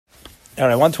All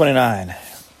right, 129.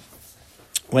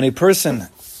 When a person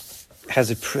has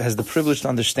the privilege to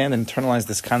understand and internalize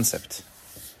this concept,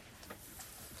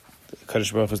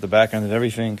 Kadosh Baruch Hu is the background of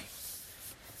everything,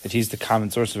 that he's the common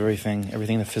source of everything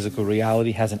in the physical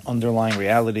reality has an underlying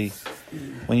reality.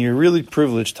 When you're really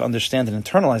privileged to understand and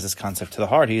internalize this concept to the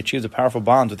heart, he achieves a powerful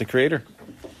bond with the Creator.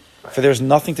 For there's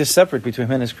nothing to separate between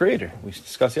him and his Creator. We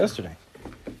discussed yesterday.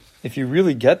 If you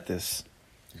really get this...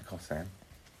 You call Sam?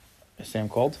 Is Sam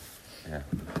called? Yeah.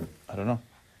 I don't know.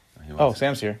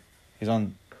 Sam's here. He's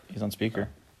on speaker.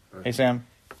 Hey, Sam.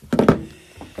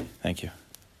 Thank you.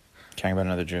 Caring about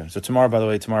another Jew. So tomorrow, by the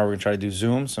way, we're going to try to do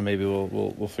Zoom, so maybe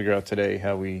we'll figure out today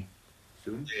how we...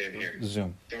 Zoom? Yeah, here.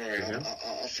 Zoom. Don't worry,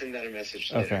 I'll send out a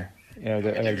message later. Okay. Yeah, I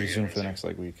got to do Zoom for the next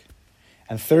week.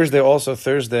 And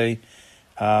Thursday,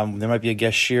 there might be a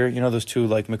guest shir. You know those two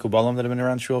Mikubalim that have been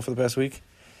around shul for the past week?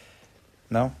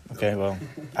 No? Okay, well,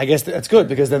 I guess that's good,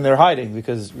 because then they're hiding,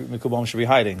 because Mikubalim should be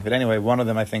hiding. But anyway, one of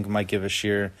them, I think, might give a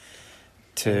shir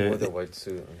to... With the white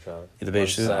suit on Shabbat. The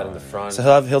beige suit. Sat in the front.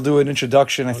 So he'll do an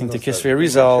introduction, I think, to Kisvei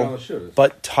Arizal,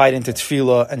 but tied into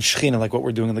Tefillah and Shechina, like what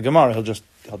we're doing in the Gemara. He'll just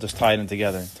tie it in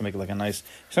together to make it like a nice...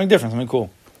 Something different, something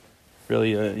cool.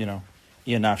 Really, Ian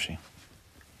Nafshi.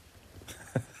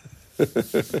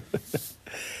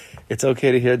 It's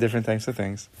okay to hear different types of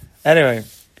things. Anyway,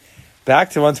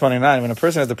 back to 129. When a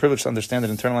person has the privilege to understand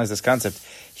and internalize this concept,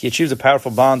 he achieves a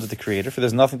powerful bond with the Creator, for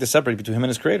there's nothing to separate between him and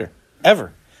his Creator.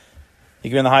 Ever. You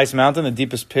could be in the highest mountain, the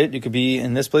deepest pit. You could be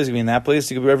in this place, you could be in that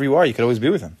place. You could be wherever you are. You could always be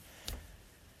with him.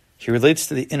 He relates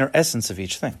to the inner essence of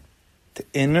each thing. The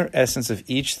inner essence of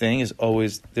each thing is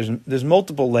always... There's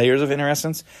multiple layers of inner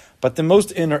essence, but the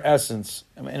most inner essence,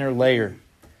 inner layer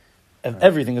of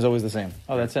everything is always the same.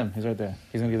 Oh, that's him. He's right there.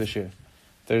 He's going to give the shir.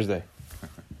 Thursday.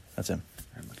 That's him.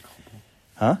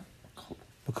 Huh?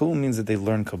 Makubal means that they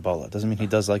learn Kabbalah. Doesn't mean he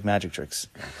does magic tricks.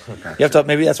 Okay. You have to.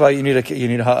 Maybe that's why you need a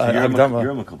You're a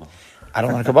Makubal. I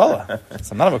don't learn Kabbalah.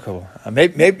 So I'm not a Makubal.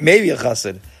 Maybe a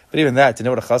Chassid. But even that, to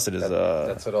know what a Chassid is...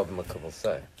 that's what all the Makubals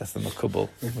say. That's the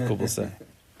Makubal say.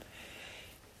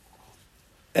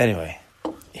 Anyway,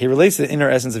 he relates to the inner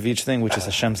essence of each thing, which is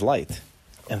Hashem's light.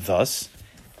 And thus,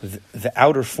 the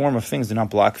outer form of things do not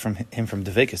block him from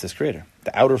Devekis, this Creator.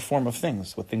 The outer form of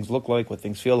things, what things look like, what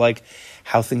things feel like,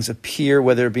 how things appear,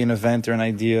 whether it be an event or an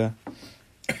idea,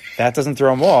 that doesn't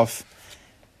throw him off,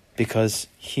 because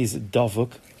he's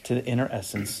davuk to the inner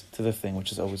essence, to the thing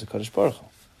which is always a Kadosh Baruch Hu.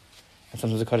 And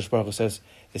sometimes the Kadosh Baruch Hu says,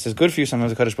 this is good for you.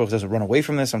 Sometimes the Kadosh Baruch Hu says, run away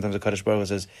from this. Sometimes the Kadosh Baruch Hu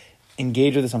says,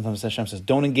 engage with this. Sometimes Hashem says,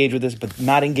 don't engage with this. But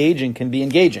not engaging can be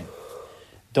engaging.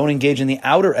 Don't engage in the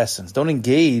outer essence. Don't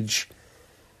engage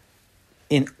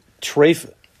in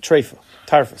treifa,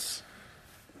 tarfus.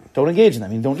 Don't engage in that. I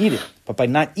mean, don't eat it. But by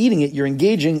not eating it, you're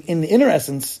engaging in the inner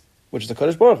essence, which is the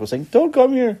Kadosh Baruch Hu saying, don't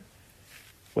come here.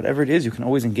 Whatever it is, you can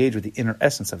always engage with the inner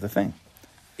essence of the thing,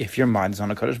 if your mind is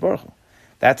on a Kadosh Baruch Hu.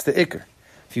 That's the ikr.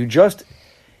 If you just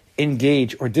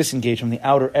engage or disengage from the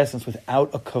outer essence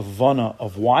without a kavana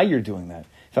of why you're doing that,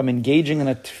 if I'm engaging in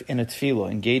a tefillah,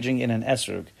 engaging in an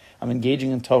esrog, I'm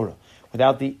engaging in Torah,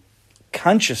 without the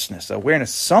consciousness,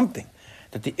 awareness, something,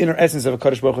 that the inner essence of a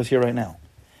Kadosh Baruch Hu is here right now.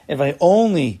 If I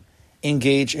only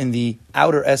engage in the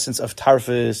outer essence of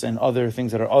tarfus and other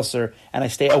things that are usr, and I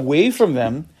stay away from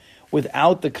them,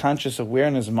 without the conscious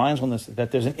awareness, mindfulness,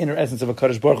 that there's an inner essence of a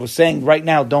Kadosh Baruch Hu saying, right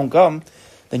now, don't come,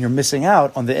 then you're missing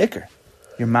out on the ikr.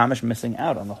 You're mamish missing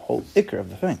out on the whole ikr of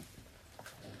the thing.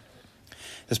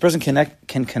 This person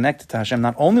can connect to Hashem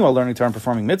not only while learning Torah and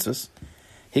performing mitzvahs,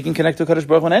 he can connect to Kadosh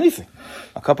Baruch Hu on anything.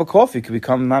 A cup of coffee could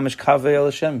become mamish kaveh el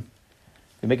Hashem.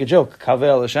 We make a joke, kaveh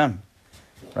el Hashem.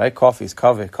 Right? Coffee is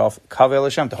kaveh el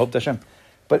Hashem, to hope to Hashem.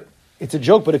 But it's a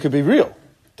joke, but it could be real,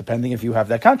 depending if you have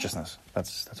that consciousness.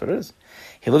 That's what it is.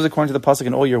 He lives according to the pasuk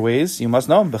in all your ways. You must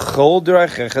know him. B'chol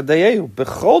d'rachecha dayehu.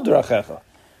 B'chol d'rachecha.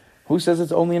 Who says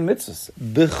it's only in mitzvahs?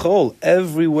 B'chol,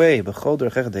 every way. B'chol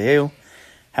d'rachecha dayehu.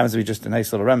 Happens to be just a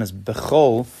nice little remez.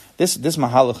 B'chol, this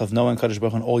mahalach of knowing Kadosh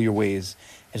Baruch Hu in all your ways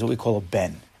is what we call a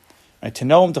ben. Right? To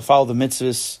know him, to follow the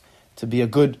mitzvahs, to be a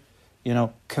good,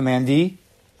 commandee,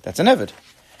 that's an eved.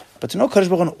 But to know Kadosh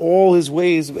Baruch Hu in all his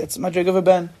ways, it's madrig of a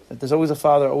ben. That there's always a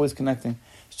father, always connecting.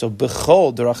 So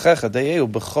b'chol d'rachecha dayehu.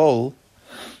 B'chol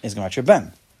is gematria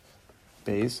ben.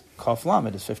 Beis kaf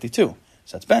lamed is 52.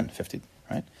 So that's ben 50,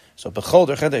 right? So b'chol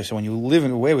d'rachecha dayehu. So when you live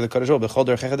in a way with a Kadosh Baruch Hu, b'chol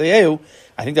d'rachecha dayehu,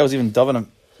 I think that was even David.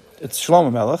 It's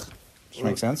Shlomo Melech, which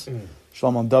makes sense.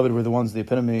 Shlomo and David were the ones, the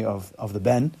epitome of the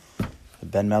Ben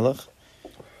Melech.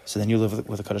 So then you live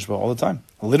with a Kadosh Baruch Hu all the time.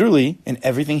 Literally, in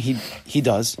everything he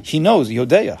does, he knows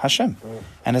Yodeya, Hashem,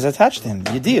 and is attached to him,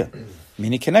 Yediyah.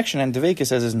 Meaning connection, and Devekis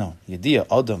says is no. Yediyah,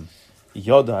 Adam,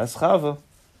 Yoda, Eschava.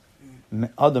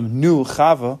 Adam knew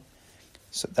Chava,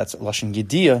 so that's Lashon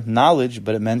Yediyah, knowledge,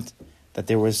 but it meant that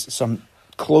there was some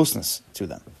closeness to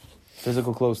them.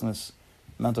 Physical closeness,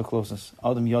 mental closness.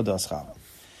 Adam Yoda as Chava.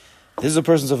 This is a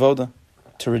person's avoda,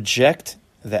 to reject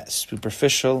that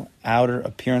superficial outer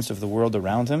appearance of the world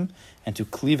around him and to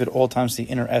cleave at all times to the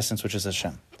inner essence, which is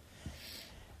Hashem.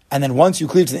 And then once you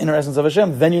cleave to the inner essence of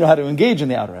Hashem, then you know how to engage in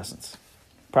the outer essence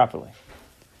properly.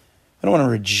 I don't want to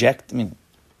reject, it's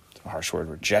a harsh word,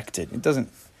 reject it.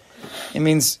 It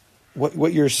means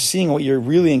what you're seeing, what you're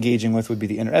really engaging with would be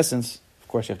the inner essence. Of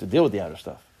course, you have to deal with the outer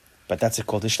stuff. But that's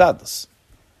called ishtadlus.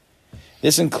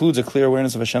 This includes a clear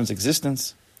awareness of Hashem's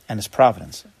existence and His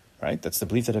providence. Right? That's the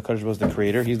belief that HaKadosh Baruch Hu is the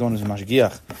creator. He's the one who's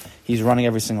mashgiach. He's running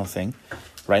every single thing.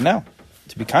 Right now,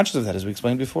 to be conscious of that, as we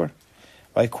explained before.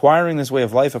 By acquiring this way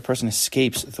of life, a person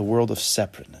escapes the world of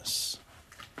separateness.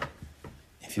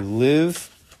 If you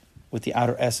live with the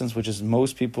outer essence, which is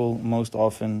most people, most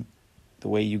often, the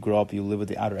way you grow up, you live with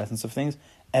the outer essence of things,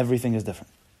 everything is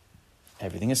different.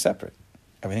 Everything is separate.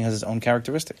 Everything has its own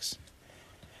characteristics.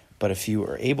 But if you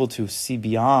are able to see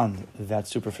beyond that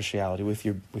superficiality with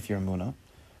your emunah,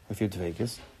 with your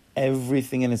dveikus,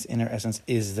 everything in its inner essence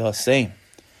is the same.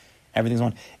 Everything's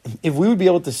one. If we would be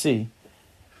able to see,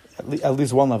 at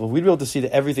least one level, we'd be able to see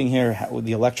that everything here, with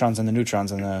the electrons and the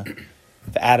neutrons and the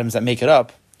atoms that make it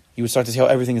up, you would start to see how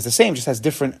everything is the same, just has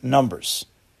different numbers.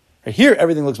 Right here,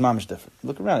 everything looks mamish different.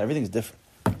 Look around, everything's different.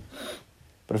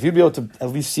 But if you'd be able to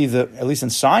at least see at least in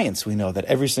science, we know that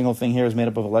every single thing here is made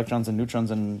up of electrons and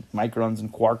neutrons and microns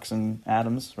and quarks and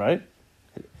atoms, right?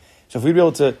 So if we'd be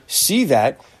able to see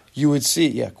that, you would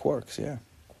see, quarks, Quarks.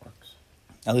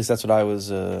 At least that's what I was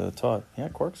taught. Yeah,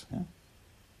 quarks,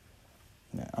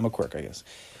 yeah, I'm a quark, I guess.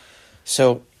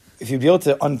 So if you'd be able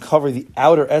to uncover the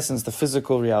outer essence, the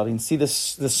physical reality, and see the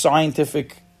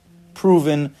scientific,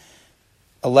 proven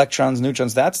electrons,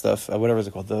 neutrons, that stuff, whatever is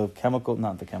it called,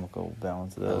 not the chemical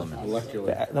balance,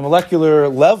 the molecular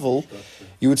level,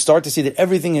 you would start to see that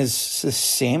everything is the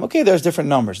same. Okay, there's different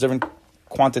numbers, different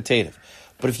quantitative.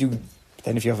 But if you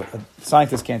have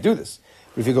scientists can't do this.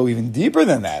 But if you go even deeper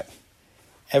than that,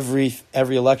 every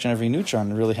electron, every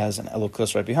neutron really has an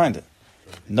elokus right behind it.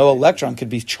 No electron could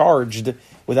be charged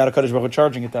without a Kadosh Baruch Hu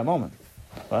charging at that moment.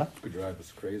 What? It could drive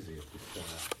us crazy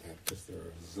if there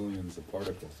are zillions of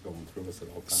particles going through us at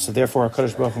all times. So therefore,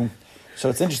 Kadosh Baruch Hu. So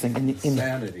it's interesting.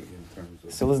 Insanity in terms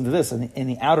of. So listen to this. In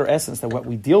the outer essence that what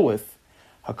we deal with,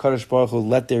 HaKadosh Baruch Hu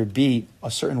let there be a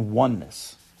certain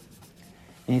oneness.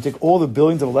 And you take all the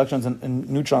billions of electrons and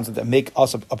neutrons that make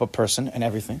us up a person and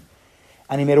everything,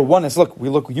 and he made a oneness. Look, we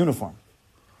look uniform.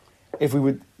 If we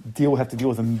would have to deal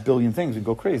with a billion things, we'd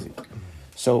go crazy.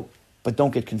 So, but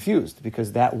don't get confused,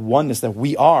 because that oneness that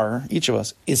we are, each of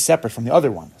us, is separate from the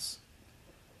other oneness.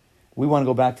 We want to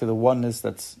go back to the oneness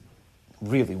that's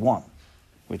really one,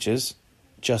 which is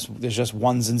there's just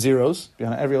ones and zeros.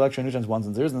 Behind every electron, neutron is ones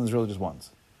and zeros, and there's really just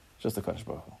ones. Just the Kadosh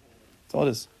Baruch Hu. That's all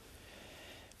it is.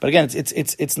 But again,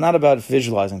 it's not about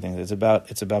visualizing things. It's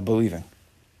about believing.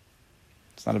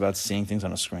 It's not about seeing things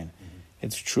on a screen. Mm-hmm.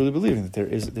 It's truly believing that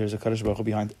there's a Kadosh Baruch Hu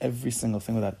behind every single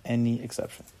thing without any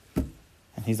exception,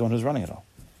 and He's the one who's running it all.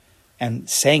 And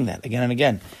saying that again and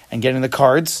again, and getting the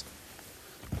cards,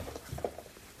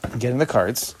 and putting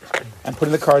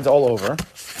the cards all over,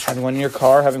 having one in your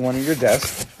car, having one in your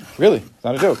desk. Really, it's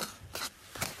not a joke.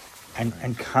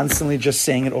 And constantly just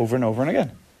saying it over and over and again,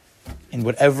 in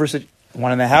whatever situation.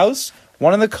 One in the house,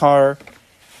 one in the car,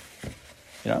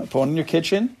 put one in your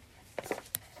kitchen,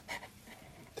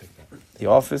 the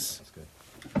office.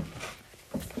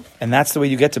 And that's the way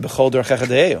you get to Bechol Dorchecha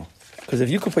De'eo. Because if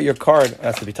you could put your card,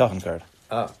 that's the Bitachon card.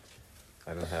 Oh,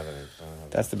 I don't have it.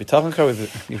 That's the Bitachon card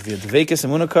with the Dveikus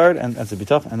Emunah card, and that's the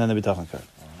Bitachon, and then the Bitachon card.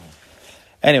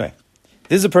 Anyway,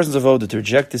 this is a person's avoda, to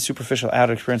reject the superficial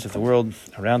outer experience of the world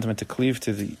around him and to cleave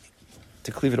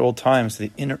at all times to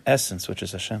the inner essence, which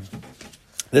is Hashem.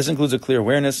 This includes a clear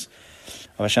awareness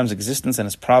of Hashem's existence and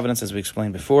His providence, as we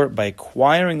explained before. By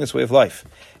acquiring this way of life,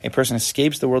 a person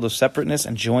escapes the world of separateness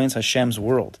and joins Hashem's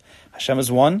world. Hashem is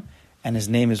one, and His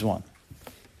name is one.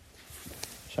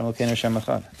 Hashem Elokeinu Hashem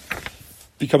Echad.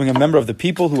 Becoming a member of the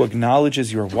people who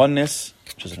acknowledges your oneness,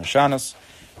 which is an Hashanas.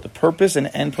 The purpose and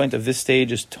endpoint of this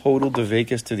stage is total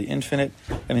devekis to the infinite.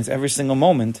 That means every single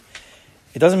moment.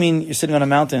 It doesn't mean you're sitting on a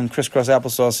mountain, crisscross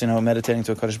applesauce, meditating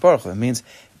to a Kadosh Baruch Hu. It means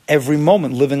every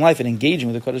moment living life and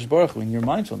engaging with the Kadosh Baruch Hu in your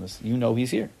mindfulness. You know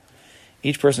He's here.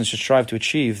 Each person should strive to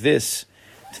achieve this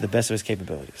to the best of his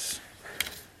capabilities.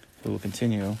 We will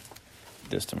continue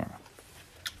this tomorrow.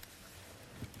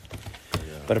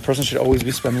 But a person should always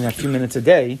be spending a few minutes a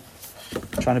day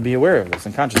trying to be aware of this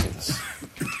and conscious of this.